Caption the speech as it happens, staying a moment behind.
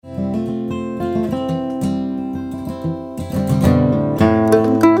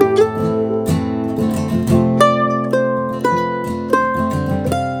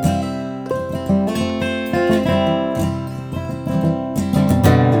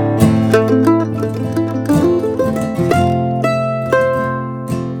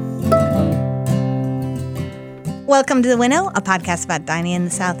Welcome to The Winnow, a podcast about dining in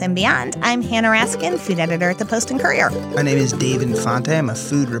the South and beyond. I'm Hannah Raskin, food editor at the Post and Courier. My name is Dave and Hanna. I'm a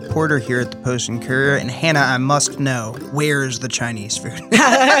food reporter here at the Post and Courier. And Hannah, I must know, where is the Chinese food?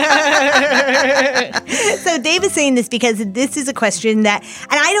 So Dave is saying this because this is a question that,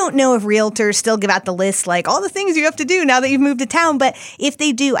 and I don't know if realtors still give out the list, like all the things you have to do now that you've moved to town. But if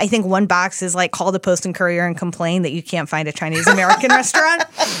they do, I think one box is like call the Post and Courier and complain that you can't find a Chinese American restaurant,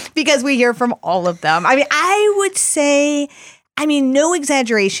 because we hear from all of them. I mean, I would say, no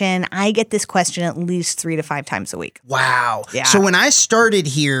exaggeration, I get this question at least 3 to 5 times a week. Wow. Yeah. So when I started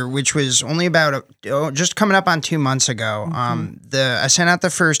here, which was only about just coming up on 2 months ago, I sent out the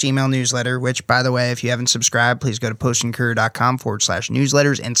first email newsletter, which, by the way, if you haven't subscribed, please go to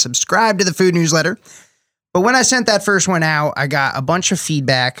postandcourier.com/newsletters and subscribe to the food newsletter. But when I sent that first one out, I got a bunch of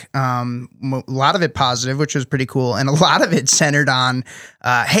feedback, a lot of it positive, which was pretty cool, and a lot of it centered on,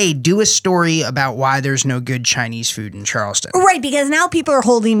 hey, do a story about why there's no good Chinese food in Charleston. Right, because now people are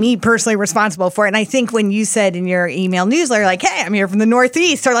holding me personally responsible for it. And I think when you said in your email newsletter, like, hey, I'm here from the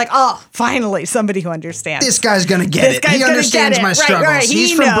Northeast, they're like, oh, finally, somebody who understands. This guy's going to get it. He understands my struggles. Right.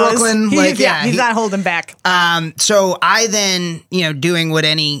 He's from Brooklyn. He's not holding back. So I then, doing what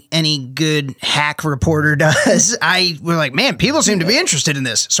any good hack reporter does, I was like, man, people seem to be interested in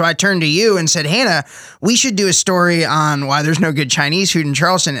this. So I turned to you and said, Hannah, we should do a story on why there's no good Chinese food in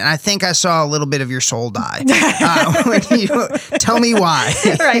Charleston. And I think I saw a little bit of your soul die. When you tell me why.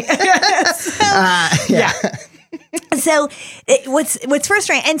 Right. Yeah. So what's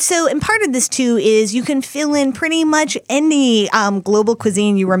frustrating, and part of this too is you can fill in pretty much any global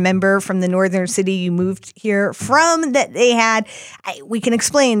cuisine you remember from the northern city you moved here from that they had. We can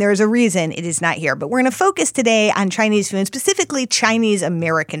explain there's a reason it is not here, but we're going to focus today on Chinese food, specifically Chinese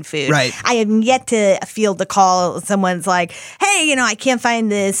American food. Right. I have yet to field the call. Someone's like, hey, I can't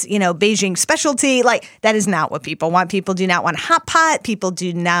find this, Beijing specialty. Like, that is not what people want. People do not want hot pot. People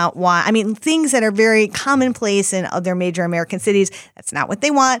do not want, things that are very commonplace in other major American cities. That's not what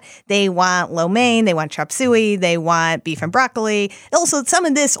they want. They want lo mein, they want chop suey, they want beef and broccoli. Also, some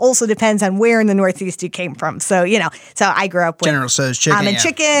of this also depends on where in the Northeast you came from. So, so I grew up with General Tso's chicken. Almond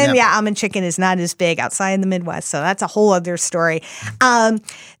chicken. Yep. Yeah, almond chicken is not as big outside in the Midwest. So that's a whole other story.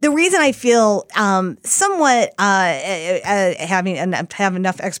 The reason I feel somewhat have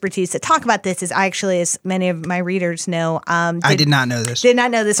enough expertise to talk about this is I actually, as many of my readers know, I did not know this. Did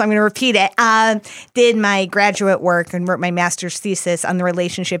not know this, so I'm going to repeat it. Did my graduate work and wrote my master's thesis on the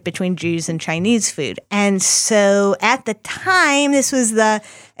relationship between Jews and Chinese food. And so at the time, this was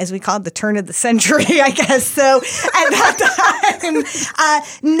as we call it, the turn of the century, I guess. So at that time,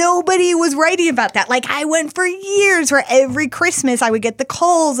 nobody was writing about that. Like, I went for years where every Christmas I would get the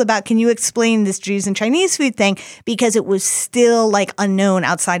calls about, can you explain this Jews and Chinese food thing? Because it was still unknown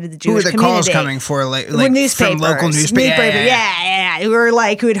outside of the Jewish community. Who were the calls coming for? Like from local newspapers? Yeah. Who were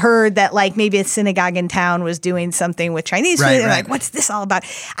who'd heard that maybe a synagogue in town was doing something with Chinese food. They're like, what's this all about?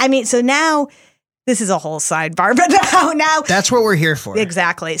 So now, this is a whole sidebar, but now that's what we're here for.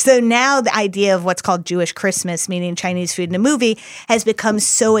 Exactly. So now the idea of what's called Jewish Christmas, meaning Chinese food in a movie, has become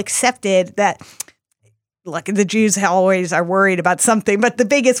so accepted that, look, the Jews always are worried about something, but the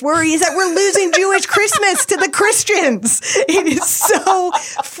biggest worry is that we're losing Jewish Christmas to the Christians. It is so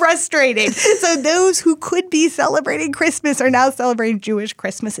frustrating. So those who could be celebrating Christmas are now celebrating Jewish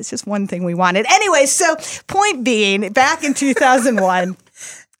Christmas. It's just one thing we wanted. Anyway, so point being, back in 2001,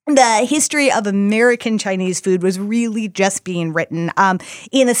 the history of American Chinese food was really just being written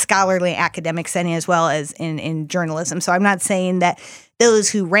in a scholarly academic setting as well as in journalism. So I'm not saying that those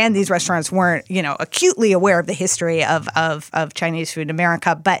who ran these restaurants weren't, acutely aware of the history of Chinese food in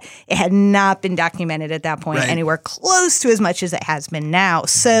America, but it had not been documented at that point anywhere close to as much as it has been now.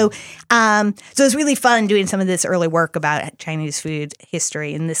 So it was really fun doing some of this early work about Chinese food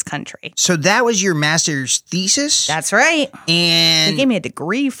history in this country. So that was your master's thesis? That's right. And they gave me a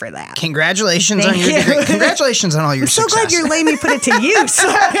degree for that. Congratulations on your degree. Congratulations on all your success. I'm so glad you're letting me put it to use.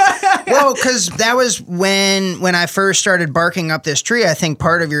 Well, because that was when I first started barking up this tree. I think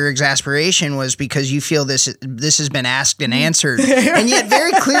part of your exasperation was because you feel this has been asked and answered, and yet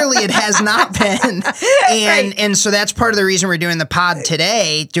very clearly it has not been. And so that's part of the reason we're doing the pod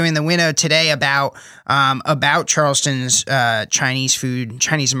today, doing the winnow today about Charleston's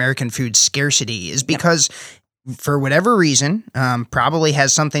Chinese American food scarcity is because for whatever reason, probably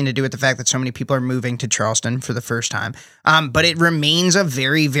has something to do with the fact that so many people are moving to Charleston for the first time. But it remains a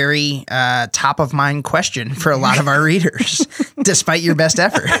very, very top of mind question for a lot of our readers, despite your best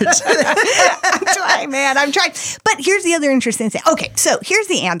efforts. I'm trying, man. I'm trying. But here's the other interesting thing. Okay, so here's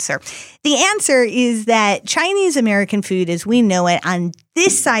the answer. The answer is that Chinese American food as we know it on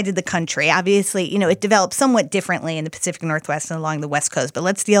this side of the country, obviously, it developed somewhat differently in the Pacific Northwest and along the West Coast, but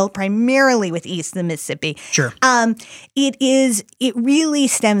let's deal primarily with east of the Mississippi. Sure. It really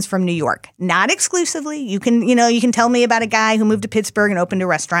stems from New York, not exclusively. You can tell me about a guy who moved to Pittsburgh and opened a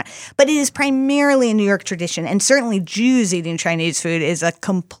restaurant, but it is primarily a New York tradition, and certainly Jews eating Chinese food is a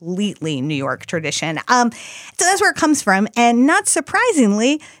completely New York tradition. So that's where it comes from, and not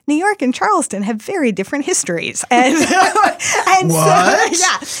surprisingly, New York and Charleston have very different histories. And what?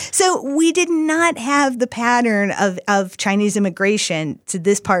 So we did not have the pattern of Chinese immigration to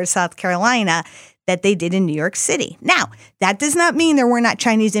this part of South Carolina that they did in New York City. Now, that does not mean there were not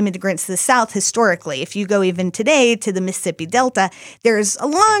Chinese immigrants to the South historically. If you go even today to the Mississippi Delta, there's a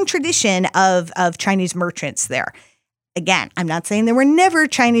long tradition of Chinese merchants there. Again, I'm not saying there were never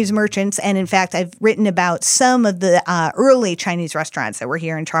Chinese merchants. And in fact, I've written about some of the early Chinese restaurants that were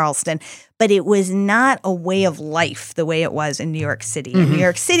here in Charleston, but it was not a way of life the way it was in New York City. In New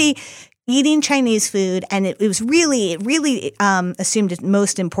York City, eating Chinese food, and it really assumed its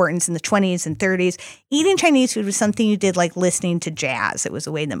most importance in the 20s and 30s. Eating Chinese food was something you did like listening to jazz. It was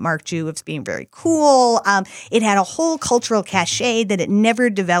a way that marked you as being very cool. It had a whole cultural cachet that it never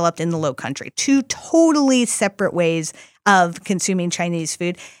developed in the Low Country. Two totally separate ways of consuming Chinese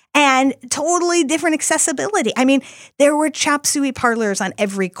food. And totally different accessibility. I mean, there were chop suey parlors on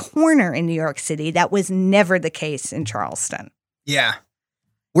every corner in New York City. That was never the case in Charleston. Yeah.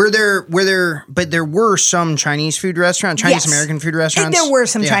 But there were some Chinese food restaurants, Chinese American food restaurants. And there were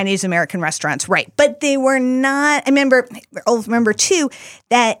some Chinese American restaurants, right. But they were not, remember too,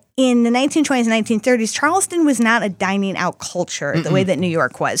 that in the 1920s and 1930s, Charleston was not a dining out culture the way that New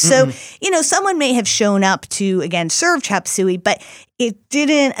York was. So, someone may have shown up to, again, serve chop suey, but it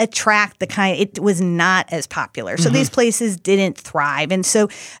didn't attract it was not as popular. So these places didn't thrive. And so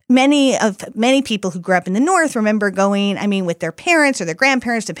many people who grew up in the North remember going, with their parents or their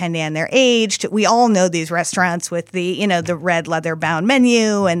grandparents, depending on their age. We all know these restaurants with the red leather bound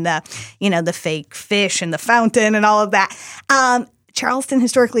menu and the fake fish and the fountain and all of that. Charleston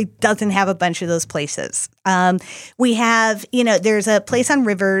historically doesn't have a bunch of those places. We have, there's a place on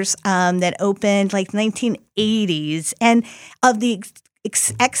Rivers that opened like 1980s, and of the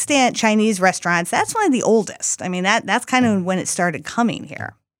extant Chinese restaurants, that's one of the oldest. That's kind of when it started coming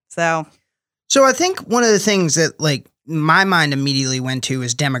here. So I think one of the things that my mind immediately went to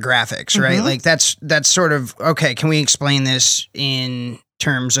is demographics, right? Like that's sort of, okay, can we explain this in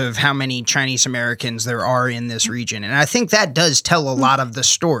terms of how many Chinese Americans there are in this region? And I think that does tell a lot of the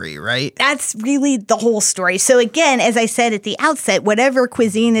story, right? That's really the whole story. So again, as I said at the outset, whatever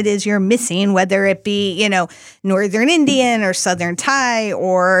cuisine it is you're missing, whether it be, Northern Indian or Southern Thai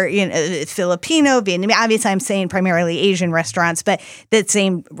or, Filipino, Vietnamese, obviously I'm saying primarily Asian restaurants, but that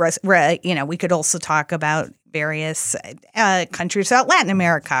same, we could also talk about various countries throughout Latin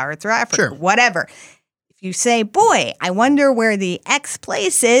America or throughout Africa, whatever. You say, boy, I wonder where the X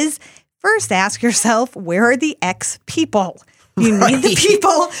place is. First, ask yourself, where are the X people? You need the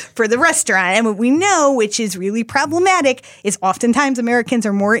people for the restaurant. And what we know, which is really problematic, is oftentimes Americans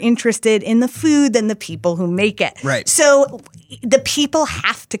are more interested in the food than the people who make it. Right. So the people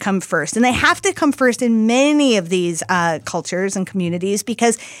have to come first. And they have to come first in many of these cultures and communities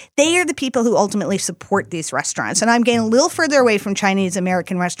because they are the people who ultimately support these restaurants. And I'm getting a little further away from Chinese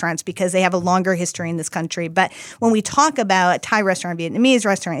American restaurants because they have a longer history in this country. But when we talk about a Thai restaurant, Vietnamese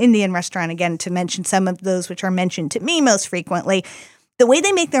restaurant, Indian restaurant, again, to mention some of those which are mentioned to me most frequently, the way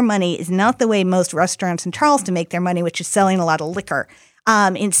they make their money is not the way most restaurants in Charleston make their money, which is selling a lot of liquor.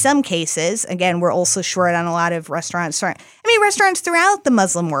 In some cases, again, we're also short on a lot of restaurants. Restaurants throughout the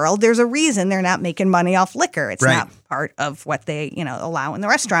Muslim world, there's a reason they're not making money off liquor. It's not part of what they, allow in the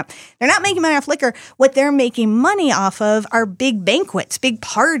restaurant. They're not making money off liquor. What they're making money off of are big banquets, big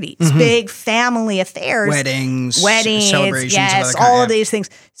parties, big family affairs. Weddings, celebrations, yes, all of these things.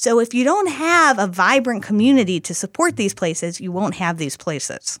 So if you don't have a vibrant community to support these places, you won't have these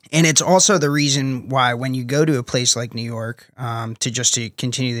places. And it's also the reason why when you go to a place like New York, to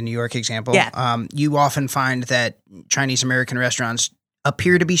continue the New York example, you often find that Chinese American restaurants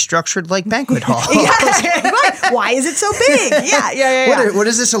appear to be structured like banquet halls. Why is it so big? Yeah. What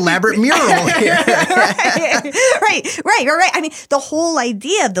is this elaborate mural here? Right. The whole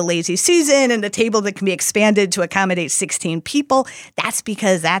idea of the Lazy Susan and the table that can be expanded to accommodate 16 people, that's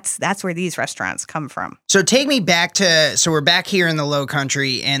because that's where these restaurants come from. So take me back so we're back here in the Low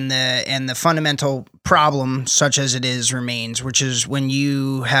Country, and the fundamental problem, such as it is, remains, which is when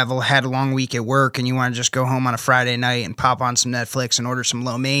you have had a long week at work and you want to just go home on a Friday night and pop on some Netflix and order some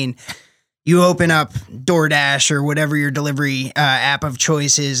lo mein. you open up DoorDash or whatever your delivery app of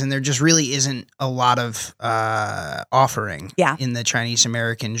choice is, and there just really isn't a lot of offering in the Chinese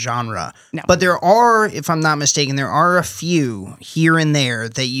American genre. No. But there are, if I'm not mistaken, there are a few here and there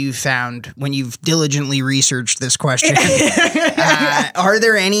that you found when you've diligently researched this question. Are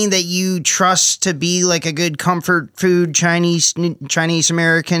there any that you trust to be like a good comfort food Chinese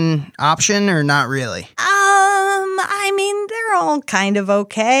American option, or not really? I mean, they're all kind of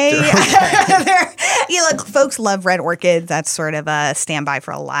okay. Look, folks love red orchids. That's sort of a standby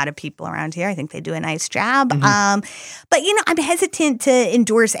for a lot of people around here. I think they do a nice job. Mm-hmm. But, I'm hesitant to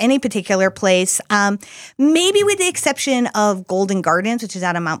endorse any particular place, maybe with the exception of Golden Gardens, which is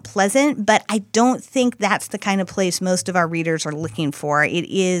out of Mount Pleasant. But I don't think that's the kind of place most of our readers are looking for. It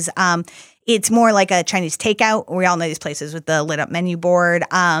is it's more like a Chinese takeout. We all know these places with the lit up menu board.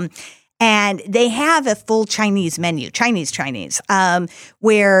 And they have a full Chinese menu, Chinese,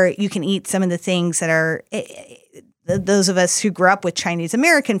 where you can eat some of the things that are those of us who grew up with Chinese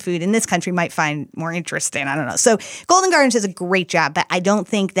American food in this country might find more interesting. I don't know. So Golden Gardens does a great job, but I don't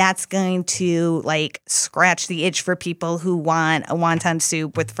think that's going to scratch the itch for people who want a wonton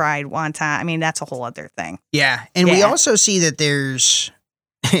soup with fried wonton. I mean, that's a whole other thing. Yeah. And we also see that there's...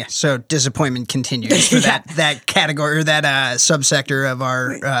 Yeah, so disappointment continues for that category or that subsector of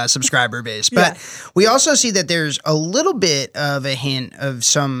our subscriber base. But we also see that there's a little bit of a hint of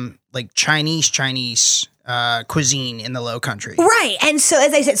some Chinese cuisine in the Low Country. Right. And so,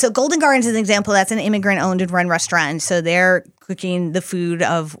 as I said, Golden Gardens is an example. That's an immigrant-owned and run restaurant. And so they're cooking the food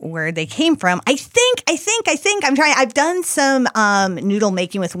of where they came from. I think I'm trying. I've done some noodle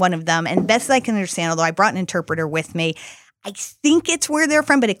making with one of them. And best I can understand, although I brought an interpreter with me, I think it's where they're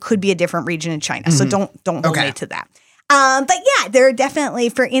from, but it could be a different region in China. So don't hold me to that. But yeah, there are definitely,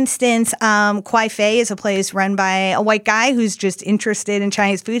 for instance, Kwai Fei is a place run by a white guy who's just interested in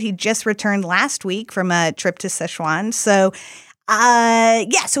Chinese food. He just returned last week from a trip to Sichuan. So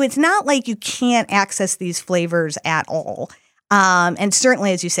so it's not like you can't access these flavors at all. And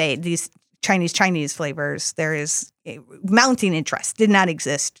certainly, as you say, these Chinese flavors, there is mounting interest. Did not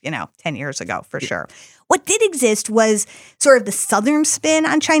exist, 10 years ago for sure. What did exist was sort of the Southern spin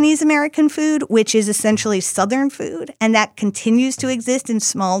on Chinese American food, which is essentially Southern food. And that continues to exist in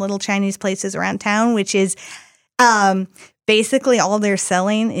small little Chinese places around town, which is basically all they're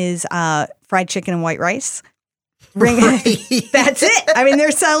selling is fried chicken and white rice. That's it. I mean,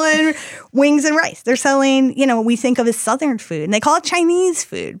 they're selling wings and rice. They're selling, what we think of as Southern food. And they call it Chinese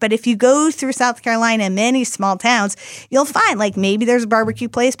food. But if you go through South Carolina and many small towns, you'll find maybe there's a barbecue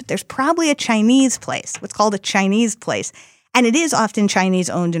place, but there's probably a Chinese place, what's called a Chinese place. And it is often Chinese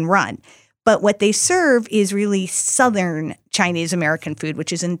owned and run. But what they serve is really Southern Chinese American food,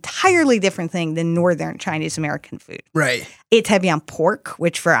 which is an entirely different thing than Northern Chinese American food. Right. It's heavy on pork,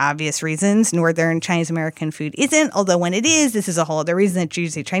 which for obvious reasons, Northern Chinese American food isn't. Although when it is, this is a whole other reason it's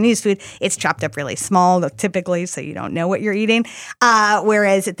usually Chinese food. It's chopped up really small, typically, so you don't know what you're eating.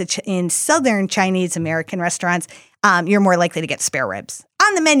 Whereas in Southern Chinese American restaurants, you're more likely to get spare ribs.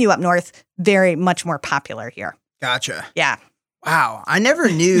 On the menu up north, very much more popular here. Gotcha. Yeah. Wow, I never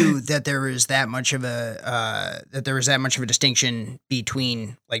knew that there was that much of a distinction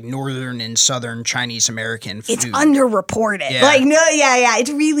between Northern and Southern Chinese American food. It's underreported. Yeah. It's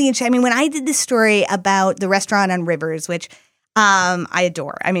really interesting. I mean, when I did this story about the restaurant on Rivers, which I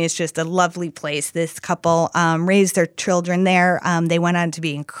adore. I mean, it's just a lovely place. This couple raised their children there. They went on to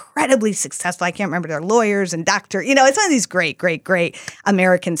be incredibly successful. I can't remember, they're lawyers and doctor. It's one of these great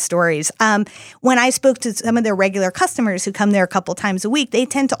American stories. When I spoke to some of their regular customers who come there a couple times a week, they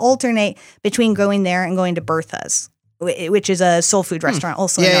tend to alternate between going there and going to Bertha's, which is a soul food restaurant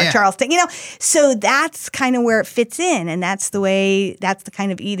also in North Charleston. So that's kind of where it fits in, and that's the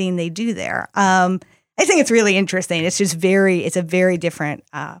kind of eating they do there. I think it's really interesting. It's just it's a very different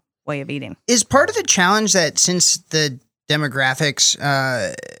way of eating. Is part of the challenge that since the demographics,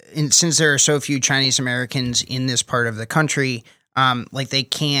 since there are so few Chinese Americans in this part of the country, a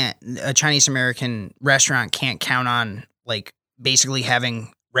Chinese American restaurant can't count on basically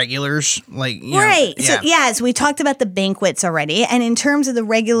having regulars, right. So yes, we talked about the banquets already. And in terms of the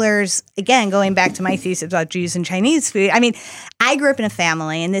regulars, again, going back to my thesis about Jews and Chinese food, I mean, I grew up in a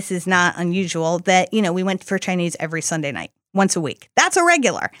family, and this is not unusual, that, we went for Chinese every Sunday night, once a week. That's a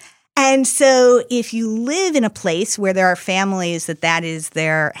regular. And so if you live in a place where there are families that is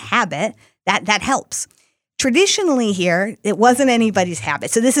their habit, that helps. Traditionally here, it wasn't anybody's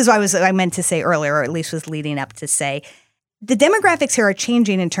habit. So this is what I meant to say earlier, or at least was leading up to say, the demographics here are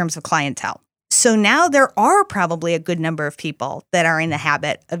changing in terms of clientele. So now there are probably a good number of people that are in the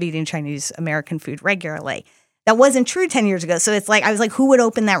habit of eating Chinese American food regularly. That wasn't true 10 years ago. So it's like, I was like, who would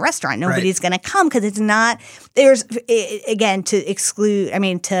open that restaurant? Nobody's going to come because it's not, again,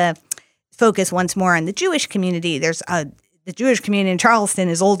 to focus once more on the Jewish community, the Jewish community in Charleston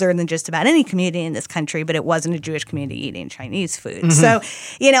is older than just about any community in this country, but it wasn't a Jewish community eating Chinese food. Mm-hmm. So,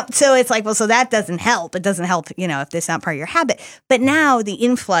 so it's like, well, so that doesn't help. It doesn't help, if this is not part of your habit. But now the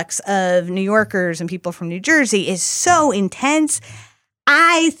influx of New Yorkers and people from New Jersey is so intense.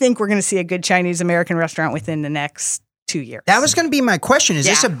 I think we're going to see a good Chinese American restaurant within the next 2 years. That was going to be my question. Is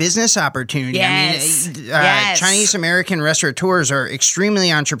this a business opportunity? Yes. I mean, Chinese American restaurateurs are extremely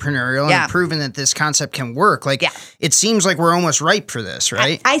entrepreneurial and have proven that this concept can work. It seems like we're almost ripe for this,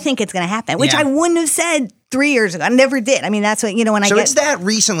 right? I think it's going to happen, which I wouldn't have said 3 years ago. I never did. I mean, that's what, when So it's that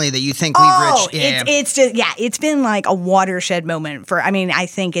recently that you think we've reached. Yeah. It's just, it's been like a watershed moment I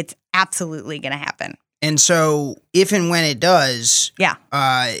think it's absolutely going to happen. And so, if and when it does, I'm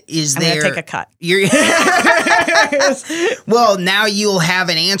going to take a cut. Well, now you'll have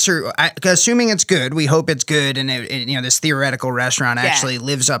an answer. Assuming it's good, we hope it's good, and this theoretical restaurant actually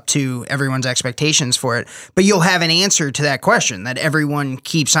lives up to everyone's expectations for it. But you'll have an answer to that question that everyone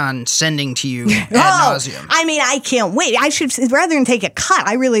keeps on sending to you ad nauseum. I mean, I can't wait. I should, rather than take a cut,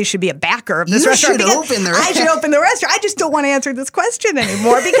 I really should be a backer of this restaurant. I should open the restaurant. I just don't want to answer this question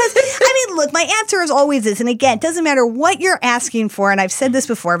anymore because, look, my answer is always this, and again, it doesn't matter what you're asking for, and I've said this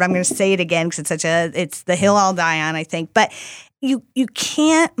before, but I'm going to say it again because it's the hill I'll die on, I think, but you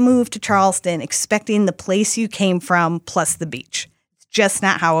can't move to Charleston expecting the place you came from plus the beach. It's just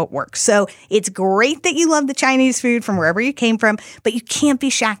not how it works. So it's great that you love the Chinese food from wherever you came from, but you can't be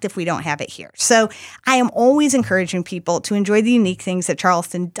shocked if we don't have it here. So I am always encouraging people to enjoy the unique things that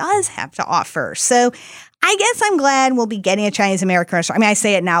Charleston does have to offer. So I guess I'm glad we'll be getting a Chinese American restaurant. I mean, I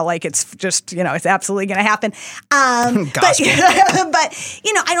say it now like it's just, it's absolutely going to happen. But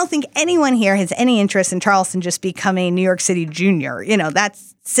I don't think anyone here has any interest in Charleston just becoming New York City Junior.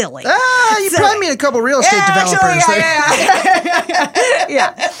 That's silly. You probably meet a couple real estate developers.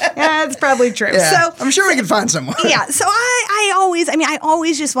 That's probably true. Yeah, so I'm sure we can find someone. So I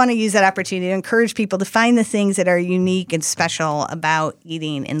always just want to use that opportunity to encourage people to find the things that are unique and special about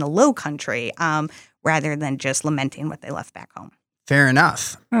eating in the Low Country. Rather than just lamenting what they left back home. Fair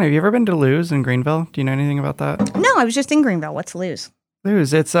enough. Have you ever been to Lou's in Greenville? Do you know anything about that? No, I was just in Greenville. What's Lou's?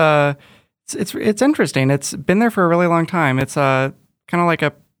 Lou's, it's interesting. It's been there for a really long time. It's I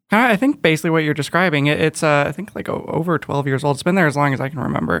think basically what you're describing. It's I think like over 12 years old. It's been there as long as I can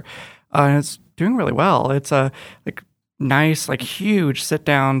remember, and it's doing really well. It's a nice, huge sit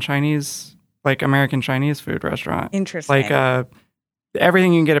down Chinese, American Chinese food restaurant. Interesting.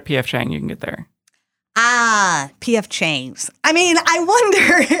 Everything you can get at P.F. Chang, you can get there. P.F. Chang's. I mean, I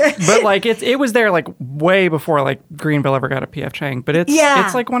wonder. But it was there way before Greenville ever got a P.F. Chang. But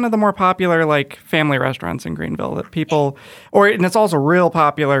it's one of the more popular family restaurants in Greenville that people, and it's also real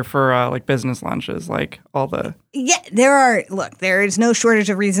popular for business lunches, all the. Yeah, there is no shortage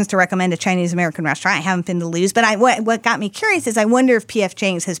of reasons to recommend a Chinese American restaurant. I haven't been to Lou's, but what got me curious is I wonder if P.F.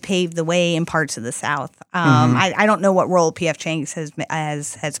 Chang's has paved the way in parts of the South. I don't know what role P.F. Chang's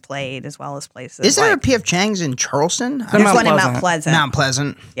has played as well as places. Is there a P.F. Chang's in Charleston? There's one in Mount Pleasant. Mount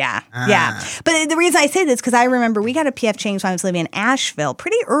Pleasant. Yeah. But the reason I say this is because I remember we got a P.F. Chang's when I was living in Asheville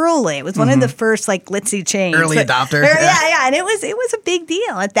pretty early. It was one of the first glitzy chains. Early adopter. And it was a big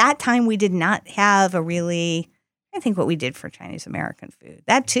deal. At that time, we did not have I think what we did for Chinese American food.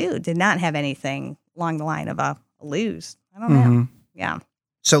 That too did not have anything along the line of a Lou's. I don't know. Yeah.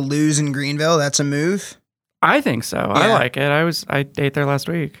 So Lou's in Greenville, that's a move? I think so. Yeah. I like it. I ate there last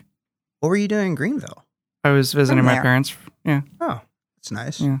week. What were you doing in Greenville? I was visiting my parents. Yeah. Oh, that's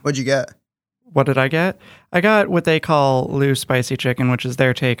nice. Yeah. What'd you get? What did I get? I got what they call Lou's spicy chicken, which is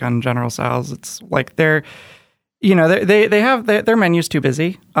their take on General Tso's. It's their menu's too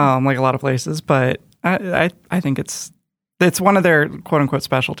busy, like a lot of places, but I think it's one of their quote unquote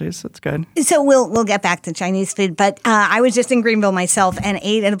specialties. It's good. So we'll get back to Chinese food, but I was just in Greenville myself and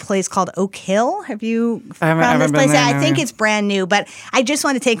ate at a place called Oak Hill. Have you found this place? I think it's brand new, but I just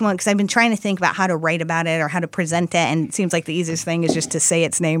want to take a moment because I've been trying to think about how to write about it or how to present it, and it seems like the easiest thing is just to say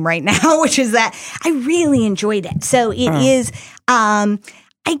its name right now, which is that I really enjoyed it. So it is.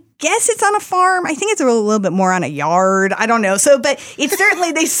 I guess it's on a farm. I think it's a little bit more on a yard. I don't know. So, but it's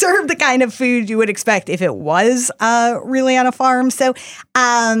certainly, they serve the kind of food you would expect if it was really on a farm. So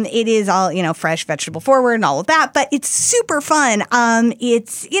it is all, fresh, vegetable forward and all of that, but it's super fun.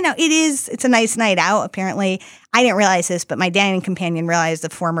 It's a nice night out. Apparently, I didn't realize this, but my dining companion realized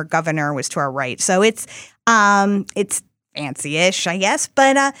the former governor was to our right. So it's fancy-ish, I guess.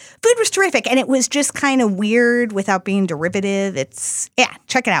 But food was terrific, and it was just kind of weird without being derivative.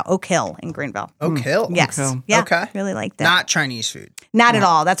 Check it out, Oak Hill in Greenville. Oak Hill? Yes. Oak Hill. Yeah, Okay. really liked it. Not Chinese food. Not at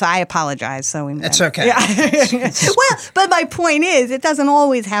all. That's why I apologize. So It's okay. Yeah. Well, but my point is, it doesn't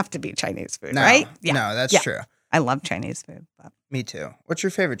always have to be Chinese food, No, right? no, that's true. I love Chinese food. But. Me too. What's your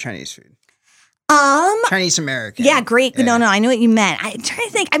favorite Chinese food? Chinese American. Yeah, great. Yeah. No, I knew what you meant. I'm trying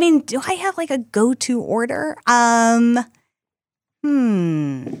to think. I mean, do I have like a go-to order? I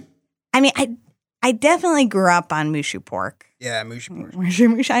mean, I definitely grew up on mushu pork. Yeah, mushu pork.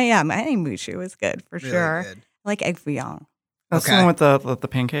 Mushu, I am. I think mushu is good for Really sure. good. I like egg fouillon. That's Okay. the one with the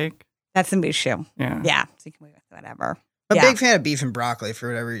pancake. That's the mushu. Yeah. Yeah, so you can move with whatever. I'm a Yeah. big fan of beef and broccoli for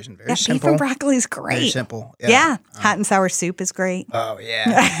whatever reason. Very Yeah, simple. beef and broccoli is Very great. simple. Yeah. Hot and sour soup is great. Oh, yeah.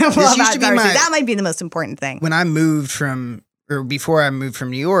 Well, This used hot to be sour my... soup, that might be the most important thing. When I before I moved from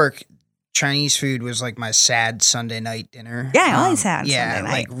New York, Chinese food was like my sad Sunday night dinner. Yeah, I always had Yeah, Sunday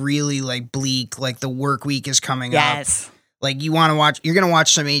night. like really like bleak, like the work week is coming up. Yes. Like you're going to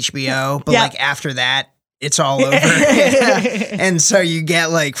watch some HBO, but Yeah. like after that, it's all over. And so you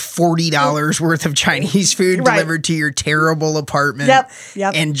get like $40 worth of Chinese food Right. delivered to your terrible apartment.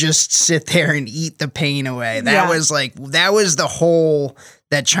 Yep. And just sit there and eat the pain away. That Yeah. was the hole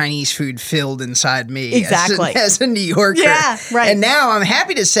that Chinese food filled inside me Exactly. as a New Yorker. Yeah, right. And now I'm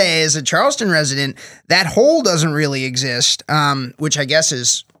happy to say, as a Charleston resident, that hole doesn't really exist, which I guess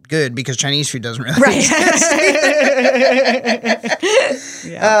is good because Chinese food doesn't really exist.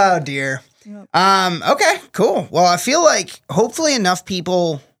 Yeah. Oh, dear. Okay, cool. Well, I feel like hopefully enough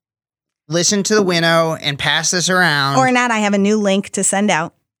people listen to the winnow and pass this around. Or not, I have a new link to send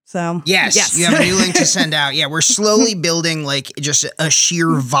out. So Yes, you have a new link to send out. Yeah, we're slowly building like just a sheer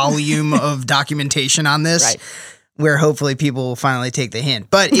volume of documentation on this. Right. Where hopefully people will finally take the hint.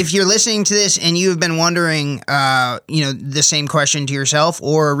 But if you're listening to this and you have been wondering, the same question to yourself,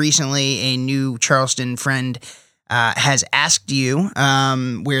 or recently a new Charleston friend has asked you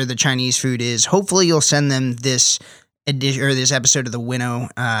where the Chinese food is, hopefully you'll send them this edition or this episode of The Winnow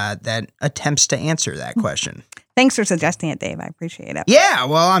that attempts to answer that question. thanks for suggesting it, Dave. I appreciate it. Yeah,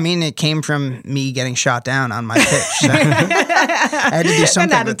 well, I mean, it came from me getting shot down on my pitch. So I had to do something.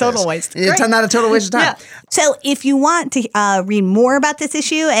 Not a with total this. waste. It's Great. not a total waste of time. Yeah. So if you want to read more about this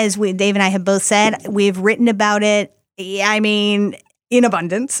issue, as Dave and I have both said, we've written about it, in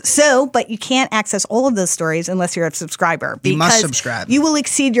abundance. But you can't access all of those stories unless you're a subscriber. You must because subscribe. You will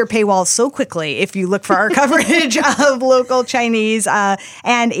exceed your paywall so quickly if you look for our coverage of local Chinese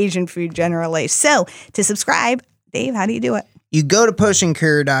and Asian food generally. So to subscribe, Dave, how do you do it? You go to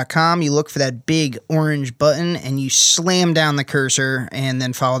postingcourier.com, you look for that big orange button, and you slam down the cursor and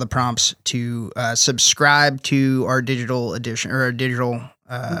then follow the prompts to subscribe to our digital edition or our digital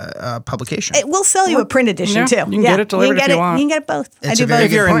publication. It will sell you a print edition Yeah, too. you can get it delivered if you want. You can get it both. It's I a do very both.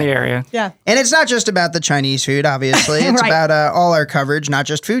 If you're good in point. the area. Yeah. And it's not just about the Chinese food, obviously. It's Right. about all our coverage, not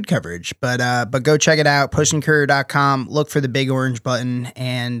just food coverage. But go check it out, postingcourier.com. Look for the big orange button,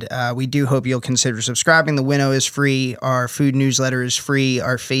 and we do hope you'll consider subscribing. The Winnow is free. Our food newsletter is free.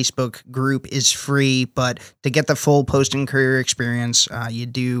 Our Facebook group is free. But to get the full Post and Courier experience, you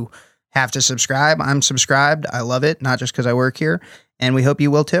do have to subscribe. I'm subscribed. I love it, not just because I work here. And we hope you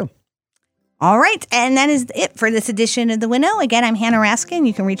will too. All right. And that is it for this edition of The Winnow. Again, I'm Hannah Raskin.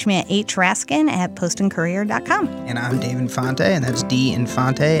 You can reach me at hraskin@postandcourier.com. And I'm Dave Infante, and that's D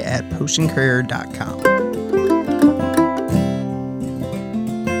Infante at postandcourier.com.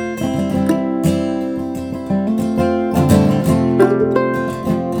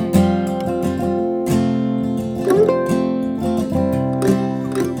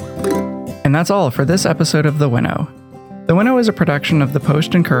 And that's all for this episode of The Winnow. The Winnow is a production of the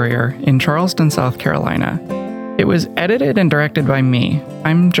Post and Courier in Charleston, South Carolina. It was edited and directed by me.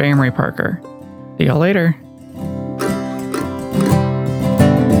 I'm J. Emery Parker. See y'all later.